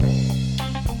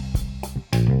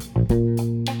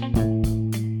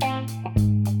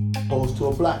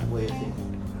black way of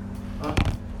thinking. Huh?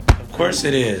 Of course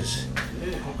it is.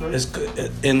 Okay. It's,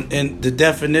 and the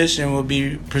definition will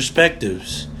be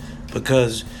perspectives,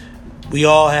 because we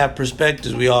all have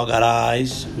perspectives. We all got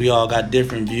eyes. We all got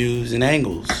different views and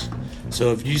angles.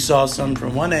 So if you saw something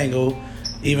from one angle,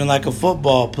 even like a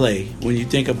football play, when you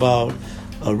think about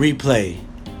a replay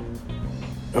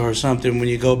or something, when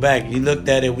you go back, you looked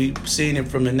at it, we seen it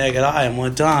from the naked eye at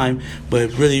one time, but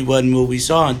it really wasn't what we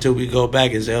saw until we go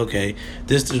back and say, okay,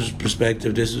 this was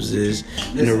perspective, this was this,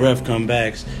 and the ref come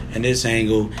back and this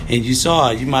angle, and you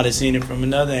saw it, you might have seen it from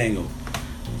another angle.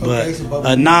 But Okay, so,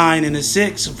 a 9 and a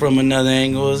 6 from another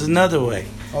angle is another way.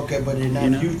 Okay, but then now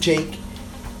if you take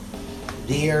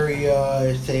the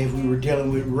area, say if we were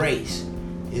dealing with race,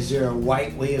 is there a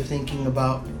white way of thinking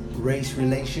about race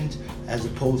relations as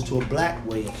opposed to a black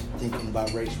way of thinking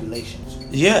about race relations?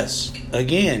 Yes,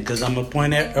 again, because I'm going to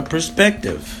point at a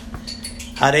perspective.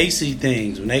 How they see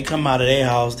things. When they come out of their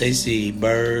house, they see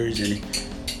birds, and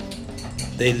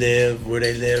they live where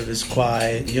they live is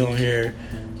quiet. You don't hear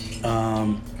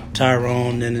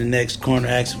Tyrone in the next corner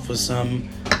asking for something,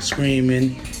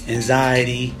 screaming,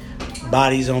 anxiety,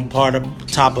 bodies on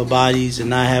top of bodies, and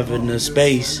not having the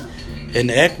space and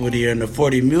the equity and the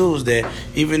 40 mules that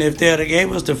even if they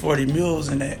gave us the 40 mules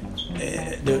and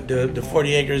the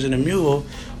 40 acres and a mule,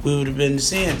 we would have been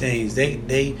seeing things.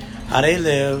 They how they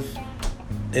live,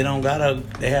 they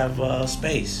have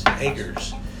space,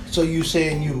 acres. So you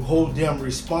saying you hold them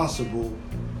responsible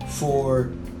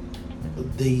for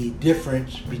the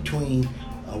difference between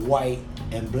a white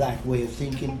and black way of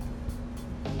thinking?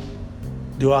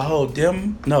 Do I hold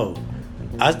them? No.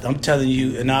 I'm telling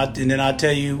you, and then I'll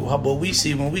tell you what we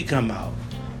see when we come out.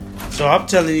 So I'm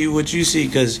telling you what you see,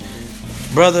 because,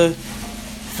 brother,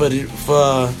 for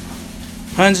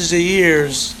hundreds of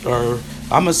years, or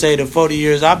I'm gonna say the 40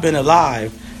 years I've been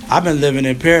alive, I've been living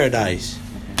in paradise.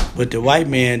 But the white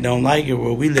man don't like it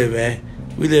where we live at.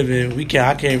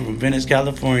 I came from Venice,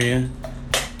 California,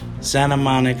 Santa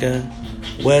Monica,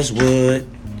 Westwood,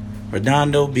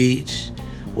 Redondo Beach,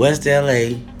 West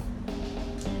LA.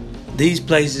 These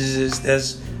places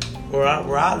that's where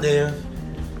I live.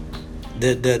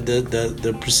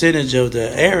 The percentage of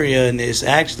the area, and it's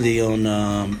actually on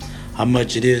how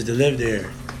much it is to live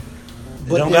there. It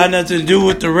don't got nothing to do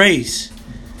with the race,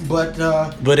 but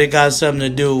it got something to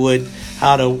do with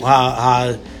how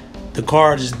the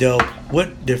card is dealt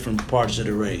with different parts of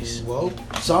the race. Well,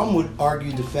 some would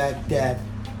argue the fact that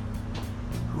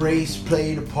race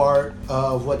played a part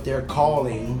of what they're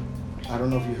calling, I don't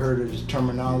know if you heard of this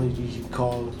terminology you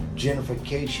call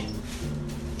gentrification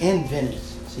in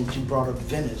Venice. Since you brought up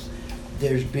Venice,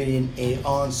 there's been an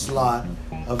onslaught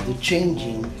of the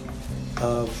changing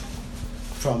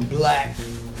from black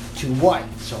to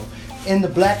white. So in the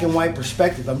black and white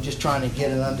perspective, I'm just trying to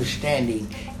get an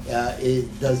understanding.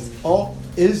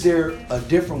 Is there a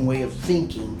different way of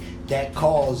thinking that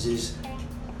causes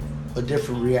a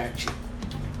different reaction?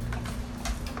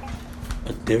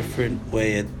 A different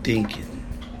way of thinking.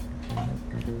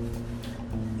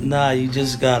 Nah, you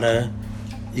gotta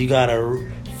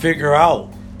figure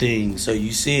out things so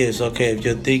you see it's okay. If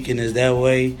your thinking is that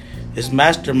way, it's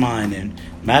masterminding.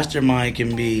 Mastermind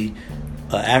can be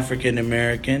African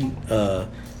American,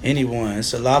 anyone.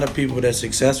 It's a lot of people that's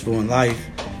successful in life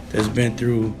that's been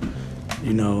through,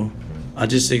 I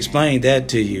just explained that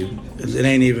to you. It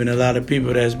ain't even a lot of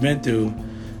people that's been through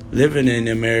living in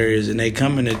them areas, and they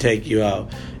coming to take you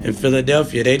out. In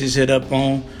Philadelphia, they just hit up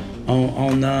on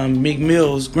Meek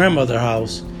Mill's grandmother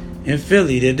house in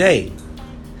Philly today,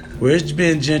 where it's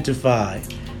been gentrified.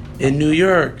 In New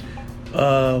York,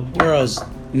 where else?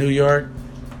 New York,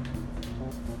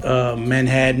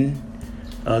 Manhattan.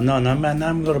 I'm going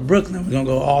to go to Brooklyn. We're going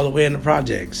to go all the way in the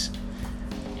projects.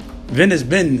 Venice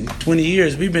been 20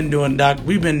 years. We've been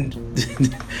documenting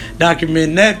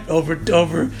that over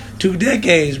 2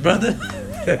 decades, brother.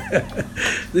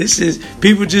 This is,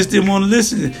 people just didn't want to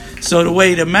listen. So the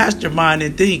way the mastermind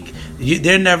and think,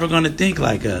 they're never going to think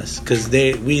like us, because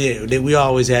we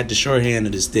always had the short hand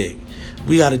of the stick.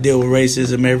 We got to deal with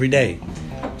racism every day.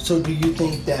 So do you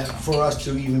think that for us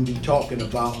to even be talking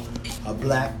about a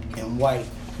black and white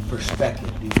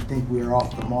perspective, do you think we're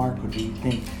off the mark, or do you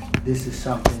think this is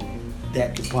something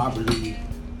that could probably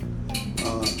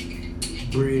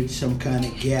bridge some kind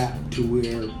of gap to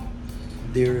where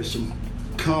there is some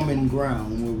common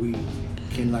ground where we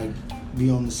can be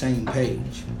on the same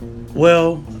page?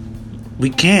 Well, we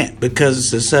can't, because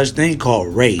it's a such thing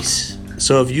called race.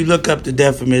 So if you look up the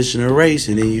definition of race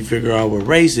and then you figure out what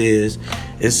race is,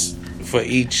 it's for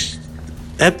each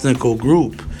ethnical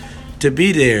group to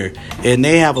be there. And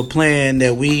they have a plan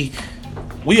that we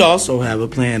we also have a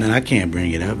plan, and I can't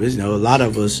bring it up. It's, a lot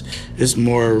of us. It's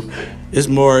more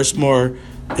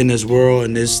in this world,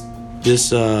 and this.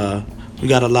 We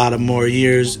got a lot of more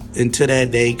years until that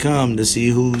day come to see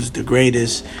who's the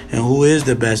greatest and who is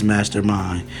the best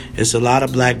mastermind. It's a lot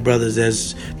of black brothers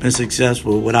that's been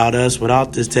successful. Without us,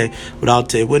 without this tech,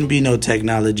 it wouldn't be no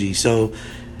technology. So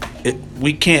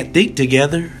we can't think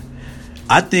together.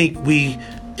 I think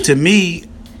to me,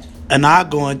 and I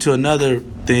go into another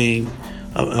thing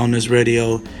on this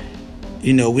radio.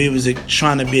 We was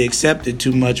trying to be accepted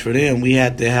too much for them. We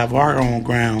had to have our own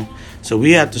ground. So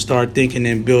we have to start thinking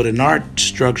and building our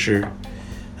structure.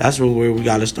 That's where we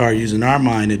got to start using our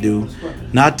mind to do.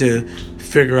 Not to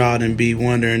figure out and be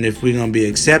wondering if we're going to be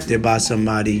accepted by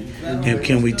somebody and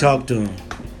can we talk to them.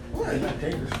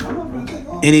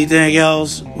 Anything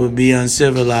else would be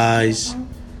uncivilized,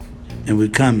 and we're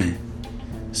coming.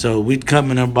 So we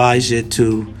coming to buy shit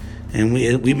too. And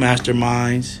we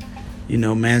masterminds,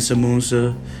 Mansa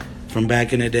Musa from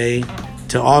back in the day,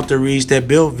 to Arthur Reese that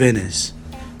built Venice.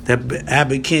 That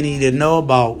Abbott Kinney didn't know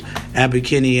about Abbott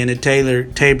Kinney and the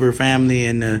Tabor family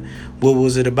and what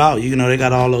was it about? They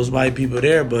got all those white people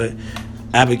there, but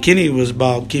Abbott Kinney was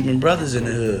about keeping brothers in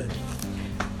the hood.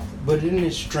 But isn't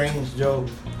it strange, Joe,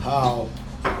 how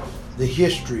the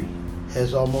history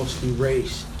has almost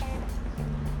erased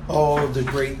all the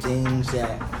great things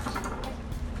that,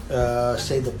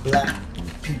 say, the black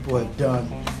people have done,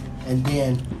 and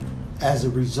then as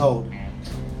a result,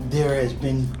 there has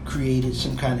been created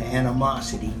some kind of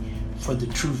animosity for the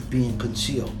truth being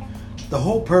concealed. The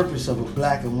whole purpose of a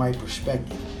black and white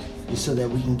perspective is so that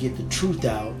we can get the truth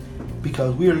out,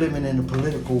 because we're living in a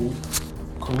political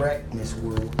correctness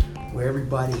world where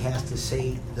everybody has to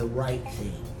say the right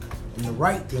thing. And the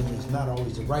right thing is not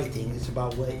always the right thing. It's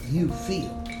about what you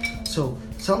feel. So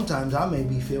sometimes I may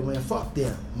be feeling, fuck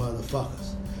them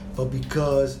motherfuckers. But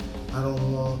because I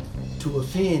don't want to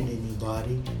offend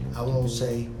anybody, I won't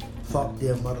say fuck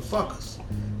them motherfuckers.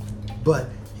 But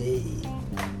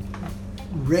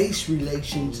race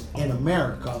relations in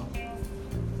America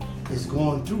is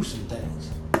going through some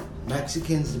things.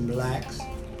 Mexicans and blacks,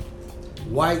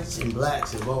 whites and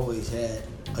blacks have always had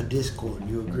a discord.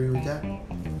 You agree with that?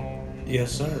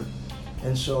 Yes, sir.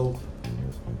 And so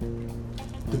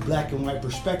the black and white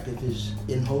perspective is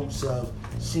in hopes of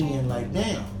seeing like,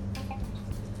 damn,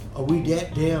 are we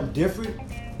that damn different,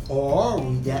 or are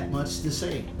we that much the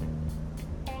same?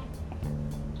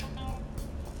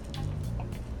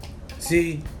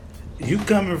 See, you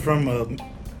coming from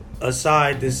a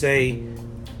side to say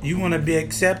you want to be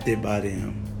accepted by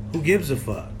them. Who gives a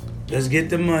fuck? Let's get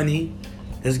the money.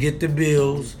 Let's get the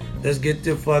bills. Let's get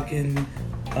the fucking,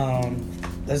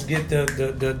 let's get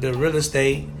the real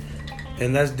estate,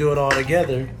 and let's do it all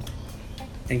together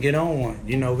and get on one.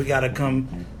 We gotta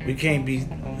come. We can't be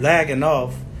lagging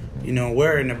off,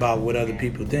 worrying about what other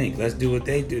people think. Let's do what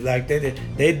they do. Like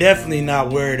they definitely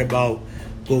not worried about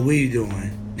what we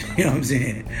doing. You know what I'm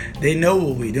saying? They know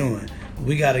what we doing.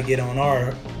 We gotta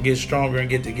get stronger and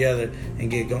get together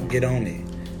and get on it,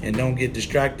 and don't get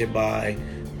distracted by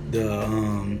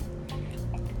the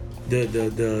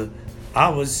I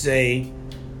would say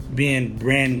being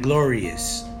brand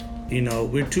glorious.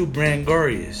 We're too brand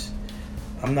glorious.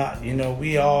 I'm not.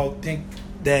 We all think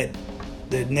that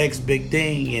the next big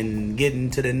thing and getting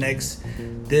to the next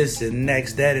this and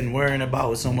next that and worrying about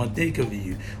what someone think of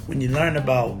you. When you learn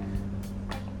about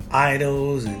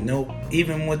idols and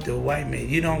even with the white man,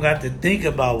 you don't got to think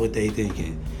about what they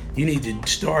thinking. You need to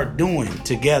start doing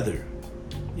together.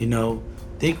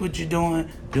 Think what you're doing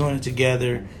it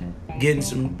together, getting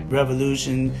some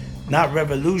not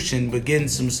revolution, but getting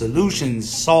some solutions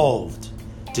solved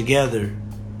together,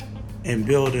 and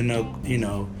building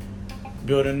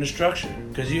a structure.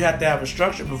 Because you have to have a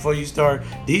structure before you start.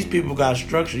 These people got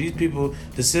structure. These people,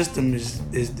 the system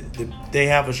they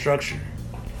have a structure.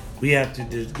 We have to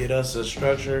just get us a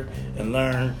structure and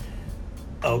learn,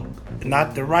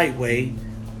 not the right way.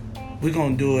 We're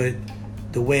going to do it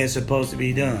the way it's supposed to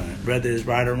be done, whether it's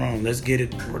right or wrong. Let's get it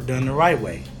done the right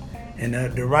way. And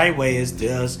the right way is to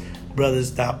us brothers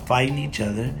stop fighting each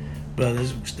other.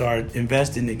 Brothers start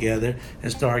investing together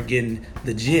and start getting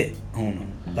legit on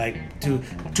them. Like too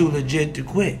legit to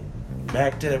quit.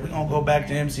 Back to that. We're going to go back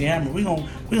to MC Hammer. We're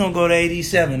gonna go to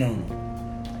 87 on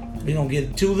them. We're going to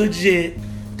get too legit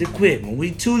to quit. When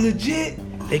we too legit,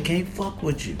 they can't fuck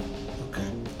with you. Okay.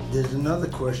 There's another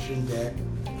question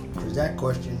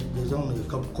there's only a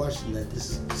couple questions that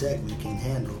this segment can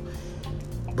handle.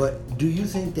 But do you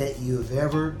think that you've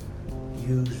ever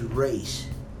used race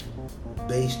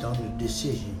based on the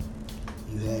decision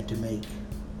you had to make?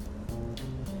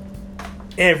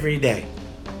 Every day.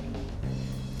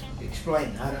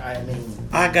 Explain. I mean,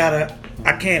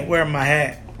 I can't wear my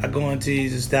hat. I go into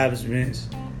these establishments.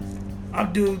 I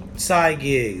do side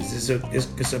gigs. It's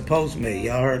a Postmate.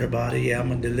 Y'all heard about it? Yeah,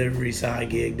 I'm a delivery side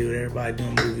gig dude. Everybody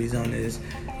doing movies on this.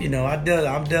 You know, I do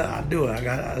it.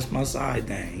 That's my side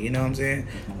thing. You know what I'm saying?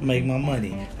 I make my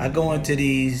money. I go into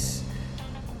these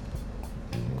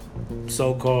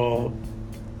so-called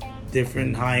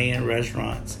different high-end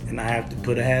restaurants, and I have to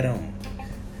put a hat on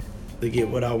to get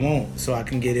what I want, so I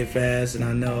can get it fast. And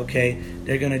I know, okay,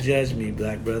 they're gonna judge me,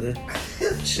 black brother.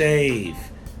 Shave,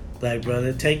 black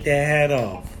brother. Take that hat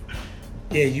off.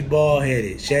 Yeah, you bald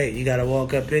headed. Shave. You gotta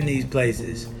walk up in these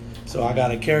places, so I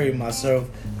gotta carry myself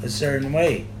a certain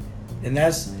way, and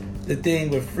that's the thing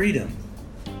with freedom.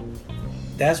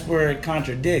 That's where it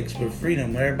contradicts with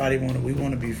freedom. We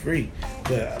want to be free,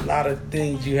 but a lot of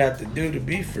things you have to do to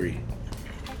be free,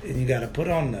 and you got to put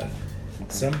on the.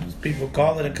 Some people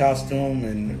call it a costume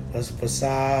and a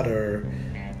facade or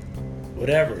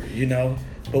whatever, you know.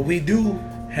 But we do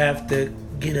have to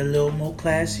get a little more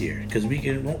classier because we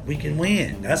can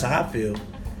win. That's how I feel.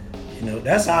 You know,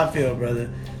 that's how I feel, brother.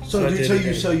 So you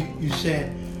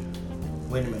said,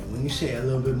 wait a minute. When you say a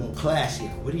little bit more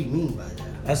classier, what do you mean by that?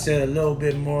 I said a little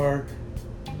bit more.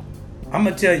 I'm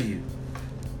gonna tell you,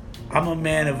 I'm a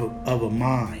man of a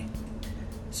mind.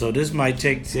 So this might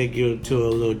take you to a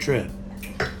little trip.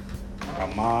 A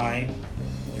mind.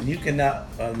 When you cannot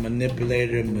a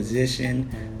manipulator, a musician,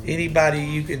 anybody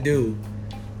you could do.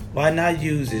 Why not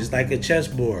use it? It's like a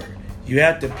chessboard. You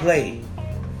have to play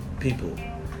people.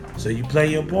 So you play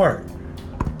your part.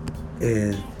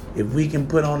 And if we can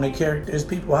put on the characters,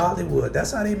 people Hollywood,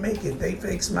 that's how they make it. They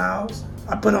fake smiles.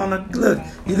 I put on look,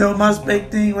 you know my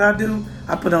fake thing, what I do?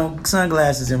 I put on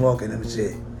sunglasses and walk in them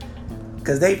shit.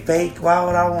 Cause they fake. Why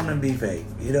would I want to be fake?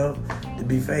 You know? To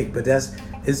be fake. But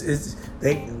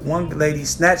one lady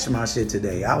snatched my shit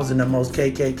today. I was in the most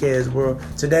KKK's world.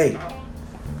 Today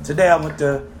I went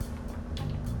to,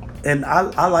 and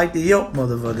I like the Yelp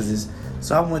motherfuckers.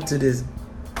 So I went to this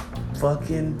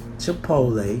fucking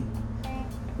Chipotle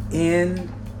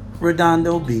in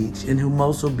Redondo Beach, in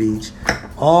Hermoso Beach,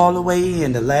 all the way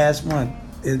in the last one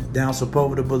down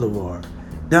Sepulveda Boulevard.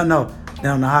 Down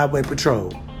the highway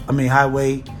patrol. I mean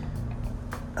highway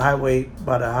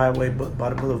by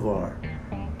the boulevard.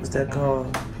 What's that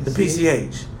called? The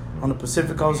PCH on the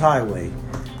Pacific Coast Highway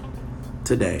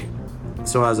today.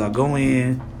 So as I go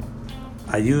in,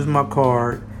 I use my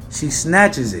card. She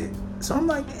snatches it. So I'm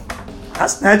like, I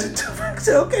snatch it too. I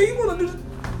said, okay, you want to do this?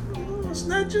 I'm gonna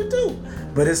snatch it too.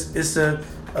 But it's a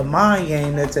mind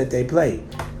game that they play.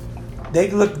 They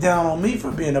look down on me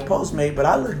for being a Postmate, but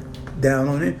I look down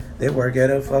on it. They work at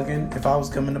a fucking, if I was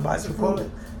coming to buy Chipotle.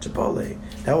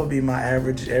 That would be my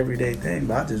average everyday thing.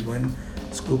 But I just went and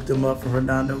scooped them up from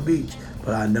Redondo Beach.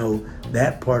 But I know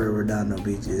that part of Redondo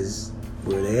Beach is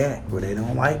where they at, where they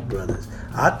don't like brothers.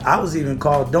 I was even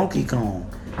called Donkey Kong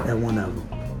at one of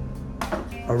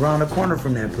them. Around the corner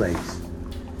from that place.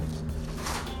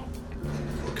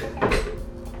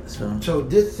 So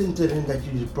this incident that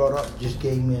you just brought up just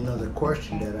gave me another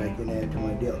question that I can add to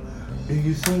my deal. Do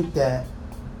you think that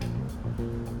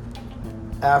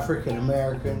African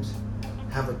Americans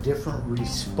have a different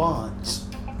response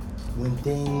when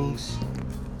things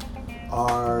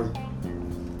are,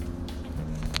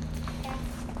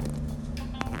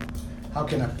 how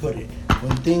can I put it?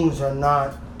 When things are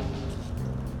not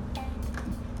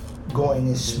going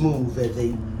as smooth as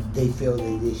they feel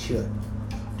they should?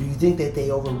 Do you think that they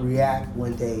overreact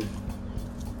when they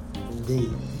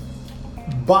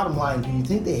bottom line, do you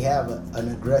think they have an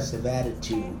aggressive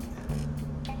attitude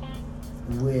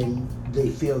when they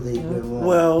feel they've been wrong?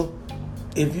 Well,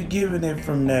 if you're giving it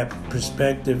from that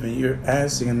perspective and you're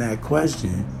asking that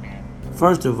question,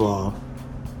 first of all,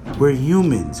 we're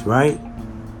humans, right?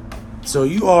 So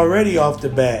you already off the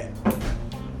bat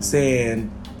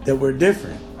saying that we're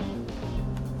different.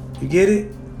 You get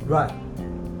it? Right.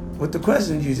 With the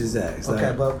question you just asked.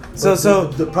 Okay, like, but so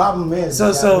the problem is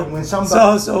when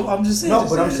somebody I'm just saying. No,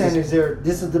 but I'm saying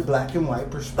this is the black and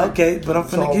white perspective. Okay, but I'm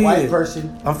finna give you this.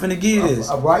 I'm finna give you this.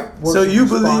 A white person. So you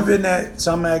believe in that?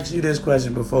 So I'm gonna ask you this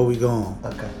question before we go on.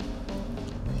 Okay.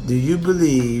 Do you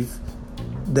believe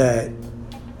that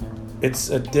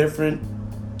it's a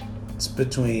difference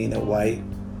between a white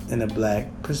and a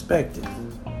black perspective?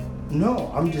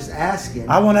 No, I'm just asking.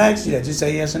 I want to ask you that. Just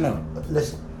say yes or no.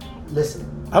 Listen.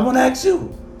 I want to ask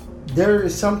you. There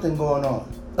is something going on.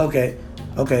 Okay.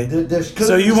 There's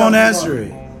so you won't answer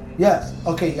it? Yes.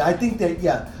 Okay. I think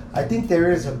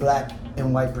there is a black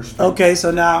and white perspective. Okay.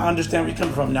 So now I understand where you're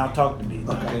coming from. Now talk to me.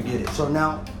 Okay. I get it. So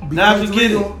now I can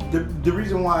get it. The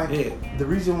reason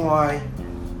why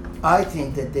I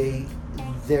think that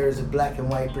there's a black and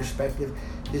white perspective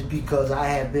is because I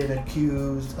have been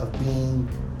accused of being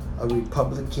a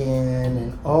Republican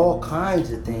and all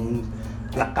kinds of things.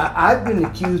 I've been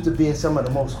accused of being some of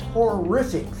the most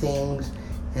horrific things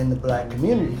in the black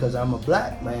community because I'm a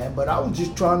black man, but I was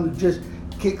just trying to just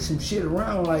kick some shit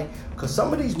around, like, because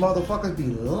some of these motherfuckers be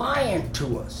lying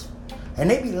to us. And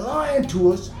they be lying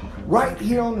to us right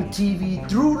here on the TV,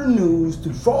 through the news,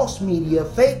 through false media,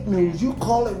 fake news, you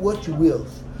call it what you will.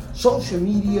 Social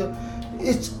media,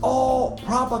 it's all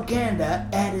propaganda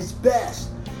at its best.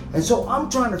 And so I'm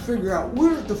trying to figure out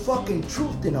where's the fucking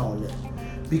truth in all this.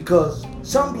 Because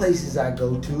some places I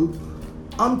go to,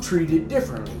 I'm treated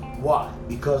differently. Why?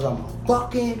 Because I'm a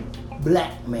fucking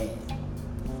black man.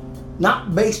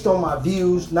 Not based on my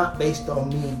views, not based on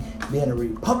me being a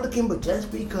Republican, but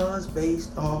just because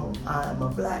based on I'm a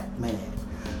black man.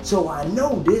 So I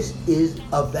know this is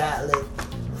a valid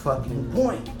fucking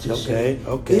point to say,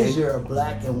 is there a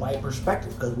black and white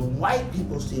perspective? Because when white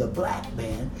people see a black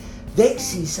man, they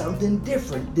see something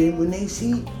different than when they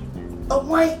see a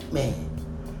white man.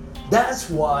 That's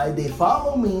why they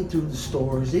follow me through the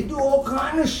stores. They do all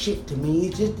kind of shit to me.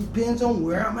 It just depends on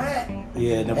where I'm at.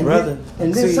 Yeah,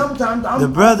 then sometimes I'm the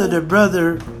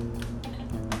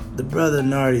brother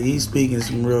Nardi, he's speaking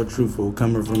some real truthful,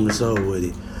 coming from the soul with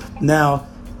it. Now,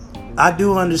 I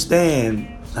do understand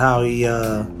how he.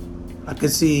 I can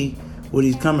see what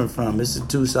he's coming from. It's a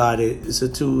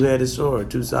two-headed sword,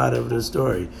 two-sided of the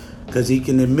story, because he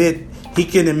can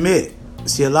admit.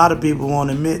 See, a lot of people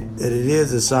won't admit that it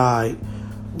is a side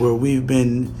where we've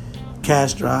been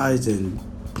castrated and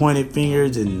pointed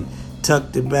fingers and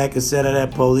tucked it back and sat in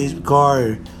that police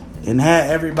car and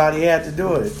everybody had to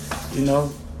do it. You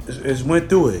know, it's went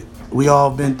through it. We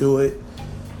all been through it,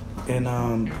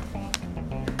 and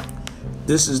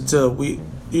this is we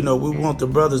want the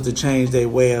brothers to change their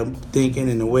way of thinking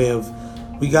and the way of.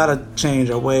 We gotta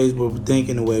change our ways, where we're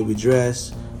thinking, the way we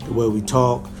dress, the way we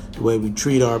talk, the way we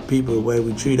treat our people, the way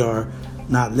we treat our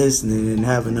not listening and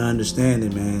having an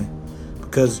understanding, man.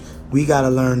 Because we got to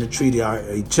learn to treat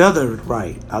each other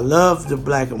right. I love the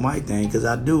black and white thing because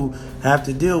I do have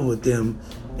to deal with them.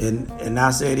 And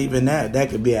I said even that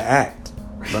could be an act.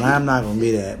 But I'm not going to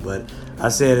be that. But I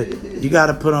said you got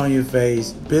to put on your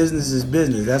face. Business is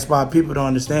business. That's why people don't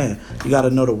understand. You got to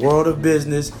know the world of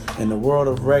business and the world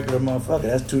of regular motherfucker.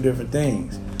 That's two different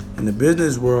things. In the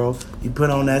business world, you put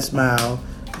on that smile.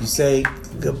 You say,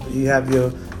 you have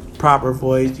your proper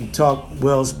voice, you talk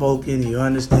well spoken, you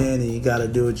understand, and you got to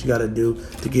do what you got to do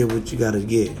to get what you got to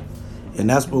get. And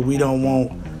that's what we don't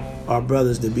want our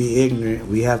brothers to be ignorant.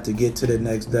 We have to get to the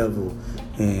next level.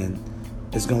 And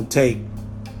it's going to take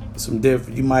some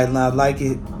different, you might not like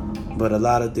it, but a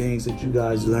lot of things that you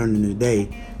guys learning today,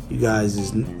 you guys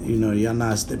is, you're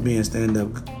not being stand-up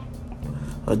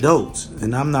adults.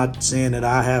 And I'm not saying that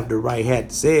I have the right hat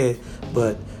to say it,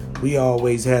 but we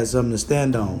always had something to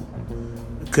stand on.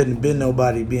 Couldn't have been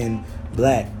nobody being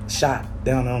black, shot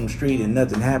down on the street and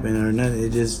nothing happened or nothing.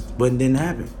 It just didn't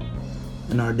happen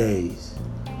in our days.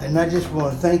 And I just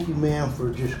want to thank you, man, for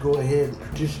just go ahead and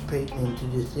participating into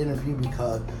this interview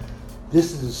because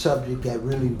this is a subject that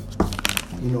really,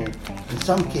 in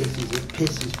some cases it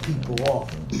pisses people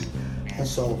off. And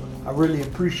so I really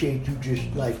appreciate you just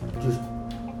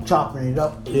chopping it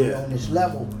up on this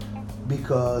level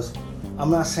because I'm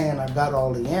not saying I got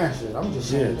all the answers. I'm just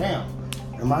saying, damn,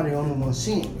 am I the only one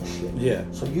seeing this shit? Yeah.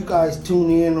 So you guys tune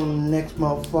in on the next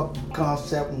motherfucking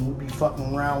concept when we be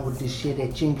fucking around with this shit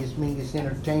at Chingus Mingus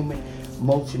Entertainment,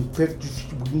 Motion Pictures,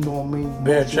 you know what I mean?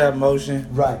 Bear Trap Motion.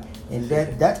 Right. And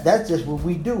that's just what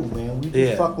we do, man. We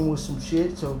just fucking with some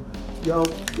shit, so yo,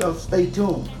 stay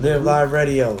tuned. Live Live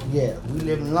Radio. Yeah, we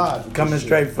living live. Coming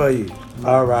straight for you.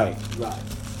 All right. Right.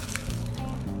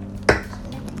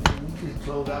 We just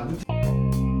close out.